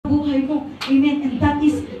mo. Amen. And that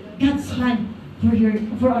is God's plan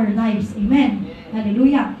for our lives. Amen.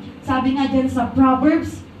 Hallelujah. Sabi nga dyan sa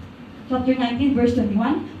Proverbs chapter 19 verse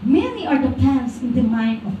 21, many are the plans in the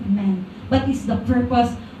mind of man, but it's the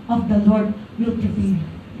purpose of the Lord will prevail.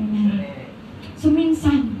 Amen. So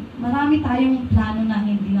minsan, marami tayong plano na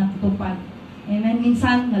hindi natutupad. Amen.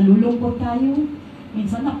 Minsan, nalulungkot tayo.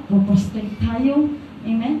 Minsan, napoprostrate tayo.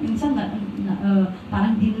 Amen. Minsan,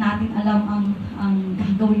 parang din natin alam ang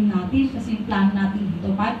gagawin natin kasi yung plano natin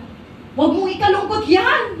natutupad. Huwag mong ikalungkot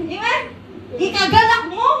yan. Amen.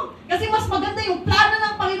 Ikagalak mo. Kasi mas maganda yung plano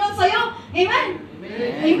ng Panginoon sa'yo. Amen.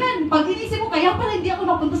 Amen. Pag inisip mo, kaya pala hindi ako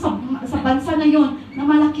napunta sa bansa na yon na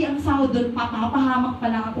malaki ang sahod doon, papahamak pa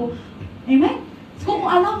lang ako. Amen. So, kung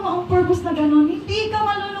alam mo ang purpose na gano'n, hindi ka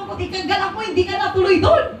malulungkot, ikagalak mo, hindi ka natuloy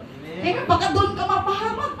doon. Amen. Baka doon ka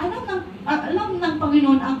mapahamak. Alam ng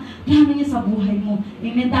Panginoon ang plano niya sa buhay mo.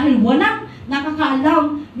 Amen. Dahil walang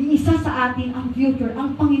nakakaalam ni isa sa atin ang future,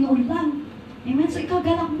 ang Panginoon lang. Amen. So,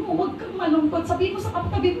 ikagalak mo, huwag kang malungkot. Sabihin mo sa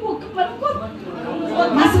kapatabi mo, huwag kang malungkot.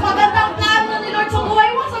 Mas magandang plano ni Lord sa buhay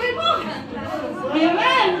mo, sabihin mo.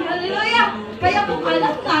 Amen. Hallelujah. Kaya kung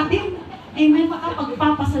alam natin, amen,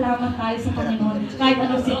 makapagpapasalamat tayo sa Panginoon kahit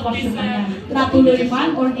anong sitwasyon na yan. Natuloy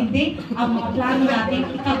man or hindi, ang mga plano natin,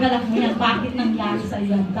 ikagalak mo yan. Bakit nangyari sa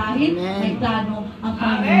iyo? Dahil may plano ang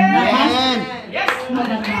Panginoon na mas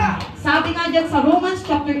maganda. Sabi nga dyan sa Romans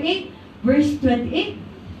chapter 8, verse 28,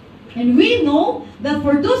 and we know that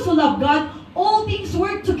for those who love God, all things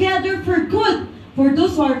work together for good, for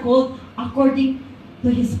those who are called according to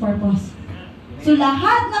His purpose. So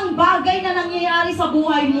lahat ng bagay na nangyayari sa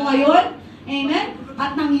buhay mo ngayon, amen,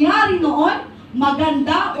 at nangyari noon,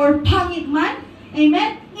 maganda or pangit man,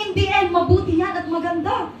 amen, in the end, mabuti yan at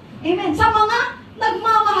maganda. Amen. Sa mga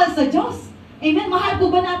nagmamahal sa Diyos. Amen. Mahal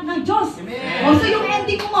po ba natin ng Diyos? Amen. O so yung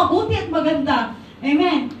ending mo mabuti at maganda.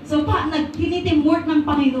 Amen. So tinitimwork ng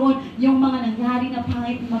Panginoon yung mga nangyari na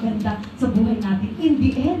pangit at maganda sa buhay natin. In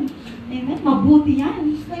the end, amen, mabuti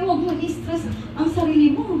yan. Kaya huwag mo i-stress ang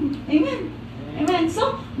sarili mo. Amen. Amen.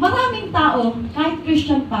 So, maraming tao, kahit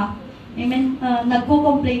Christian pa, amen,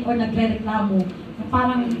 nagko-complain or nagre-reklamo,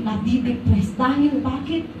 parang nadi-depress. Dahil,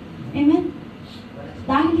 bakit? Amen.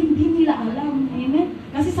 Dahil hindi nila alam. Amen.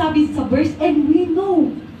 Kasi sabi sa verse, and we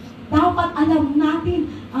know, dapat alam natin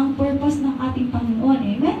ang purpose ng ating Panginoon.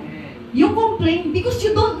 Amen. You complain because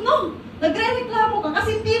you don't know. Nagre-reklamo ka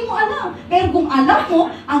kasi hindi mo alam. Pero kung alam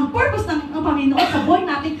mo ang purpose ng Panginoon sa buhay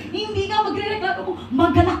natin, hindi ka magre-reklamo mo.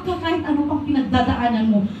 Magalak ka kahit ano pang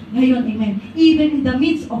pinagdadaanan mo. Ngayon, amen. Even in the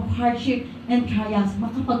midst of hardship and trials,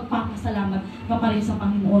 makapagpapasalamat ka pa rin sa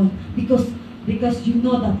Panginoon. Because you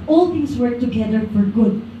know that all things work together for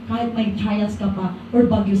good. Kahit may trials ka pa or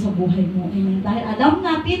bagyo sa buhay mo. Amen. Dahil alam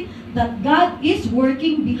natin that God is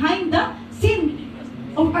working behind the scene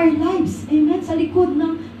of our lives. Amen. Sa likod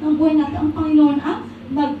ng buhay natin, ang Panginoon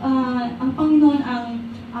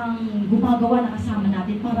ang gumagawa na kasama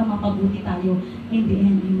natin para mapabuti tayo in the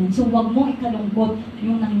end. Amen. So, huwag mo ikalungkot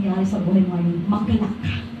yung nangyayari sa buhay mo ngayon. Maggalak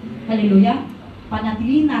ka. Hallelujah.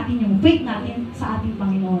 Panatilihin natin yung faith natin sa ating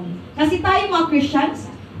Panginoon. Kasi tayo mga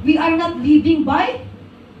Christians, we are not living by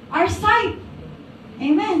our sight.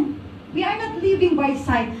 Amen. We are not living by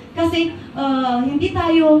sight. Kasi hindi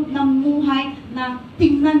tayo namuhay na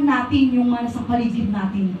tingnan natin yung mga nasa paligid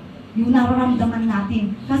natin. Yung nararamdaman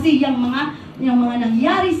natin. Kasi yung mga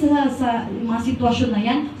nangyari sa mga sitwasyon na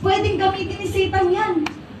yan, pwedeng gamitin ni Satan yan.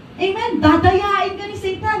 Amen. Dadayain ka ni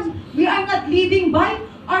Satan. We are not living by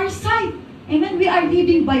our sight. Amen. We are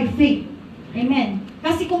living by faith. Amen.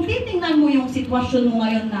 Kasi kung titingnan mo yung sitwasyon mo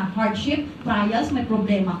ngayon na hardship, trials, may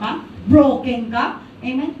problema ka, broken ka,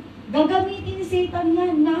 amen, gagamitin ni Satan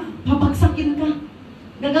yan na papagsakin ka.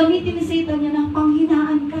 Gagamitin ni Satan yan na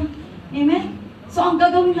panghinaan ka. Amen? So, ang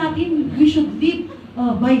gagawin natin, we should live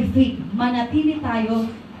by faith. Manatili tayo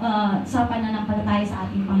sa pananampalataya sa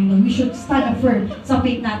ating Panginoon. We should stand firm sa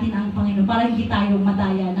faith natin ang Panginoon para hindi tayo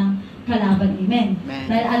madaya ng kalaban. Amen?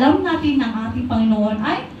 Dahil alam natin ng ating Panginoon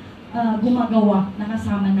ay gumagawa na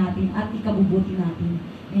kasama natin at ikabubuti natin.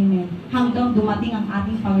 Amen. Hanggang dumating ang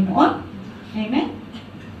ating Panginoon. Amen.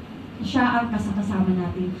 Siya ang kasama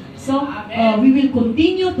natin. So, we will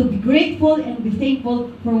continue to be grateful and be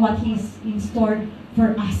thankful for what He's in store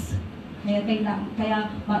for us. Kaya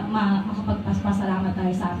makapagpasalamat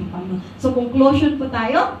tayo sa ating Panginoon. So, conclusion po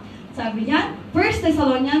tayo. Sabi niya, 1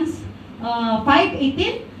 Thessalonians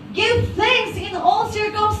 5:18, give thanks in all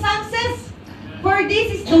circumstances, for this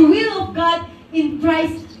is the will of God in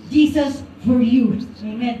Christ Jesus for you.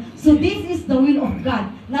 Amen. So this is the will of God,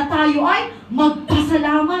 na tayo ay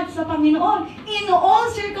magpasalamat sa Panginoon in all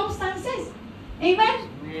circumstances. Amen?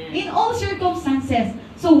 In all circumstances.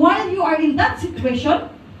 So while you are in that situation,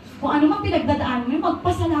 kung ano man pinagdadaan mo,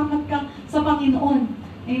 magpasalamat ka sa Panginoon.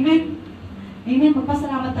 Amen? Amen.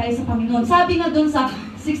 Magpasalamat tayo sa Panginoon. Sabi nga doon sa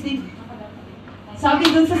 16, sabi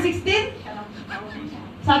doon sa 16,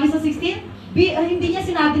 sabi sa 16, hindi niya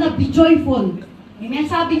sinabi na be joyful. Amen?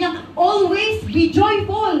 Sabi niya, always be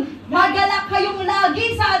joyful. Magalak kayong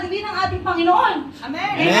lagi sa admin ng ating Panginoon.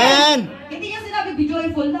 Amen. Amen. Hindi niya sinabi be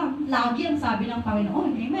joyful lang. Lagi ang sabi ng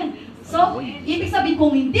Panginoon. Amen. So, ibig sabihin,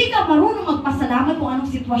 kung hindi ka marunong magpasalamat kung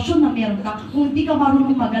anong sitwasyon na meron ka, kung hindi ka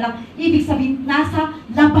marunong magalak, ibig sabihin, nasa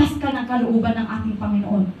labas ka ng kalooban ng ating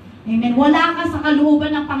Panginoon. Amen. Wala ka sa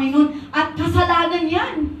kalooban ng Panginoon at kasalanan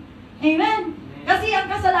yan. Amen. Kasi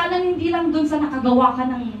ang kasalanan hindi lang dun sa nakagawa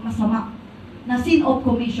ka ng masama, na sin of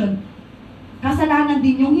commission. Kasalanan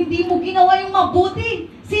din yung hindi mo ginawa yung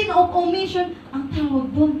mabuti. Sin of omission ang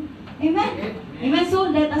tawag dun. Amen? Amen. So,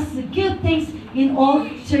 let us give thanks in all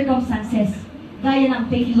circumstances. Gaya ng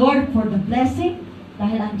thank you, Lord, for the blessing.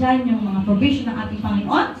 Dahil andyan yung mga provision ng ating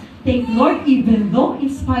Panginoon. Thank you, Lord, even though in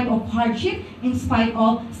spite of hardship, in spite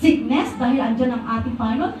of sickness, dahil andyan ang ating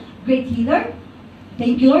Panginoon, great healer.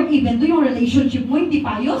 Thank you, Lord, even though yung relationship mo hindi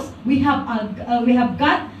payos, we have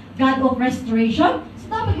God of restoration. So,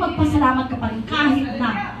 dapat magpasalamat ka pa rin kahit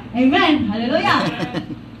na. Amen. Hallelujah.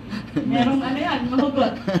 Merong yan,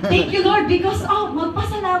 mahugot. Thank you, Lord, because,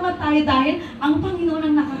 magpasalamat tayo dahil ang Panginoon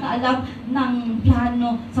ang nakakaalam ng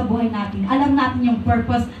plano sa buhay natin. Alam natin yung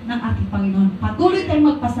purpose ng ating Panginoon. Patuloy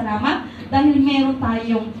tayong magpasalamat dahil meron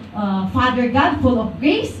tayong Father God full of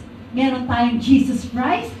grace, meron tayong Jesus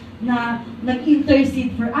Christ na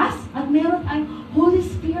nag-intercede for us, at meron tayong Holy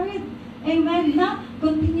Spirit, amen, na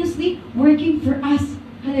continuously working for us.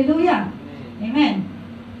 Hallelujah. Amen.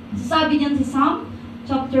 Sabi niyan sa Psalm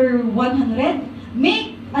chapter 100,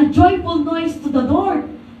 make a joyful noise to the Lord.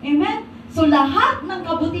 Amen? So lahat ng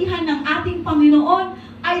kabutihan ng ating Panginoon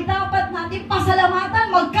ay dapat natin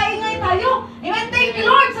pasalamatan. Magkaingay tayo. Amen? Thank you,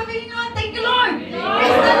 Lord. Sabihin nyo, thank you, Lord.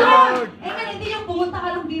 Praise the Lord. Amen? Hindi yung pumunta ka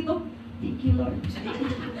lang dito. Thank you, Lord.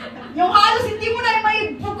 Yung halos hindi mo na may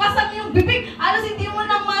bukasan yung bibig. Halos hindi mo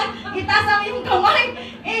na itasan yung kamay.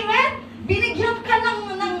 Amen? Binigyan ka ng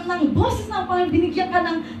boses ng Panginoon, binigyan ka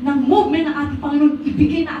ng movement ng ating Panginoon,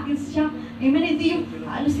 ibigay natin siya. Amen? Hindi yung,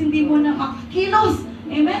 halos hindi mo na makakilos.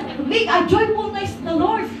 Amen? Make a joyful noise to the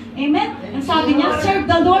Lord. Amen? Ang sabi niya, serve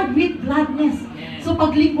the Lord with gladness. So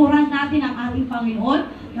paglingkuran natin ang ating Panginoon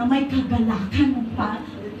na may kagalakan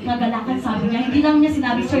kagalakan, sabi niya. Hindi lang niya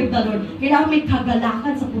sinabi, serve the Lord. Kailangan may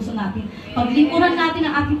kagalakan sa puso natin. Paglingkuran natin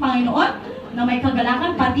ang ating Panginoon, na may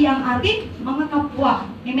kagalakan, pati ang ating mga kapwa.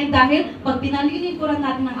 Amen? Dahil, pag pinalilingkuran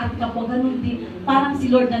natin ang ating kapwa, ganun din, parang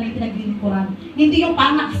si Lord na may pinaglilingkuran. Hindi yung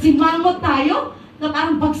parang nakasimangot tayo, na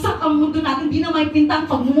parang bagsak ang mundo natin, hindi na may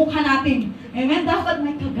pintang pagmumukha natin. Amen? Dapat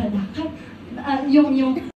may kagalakan.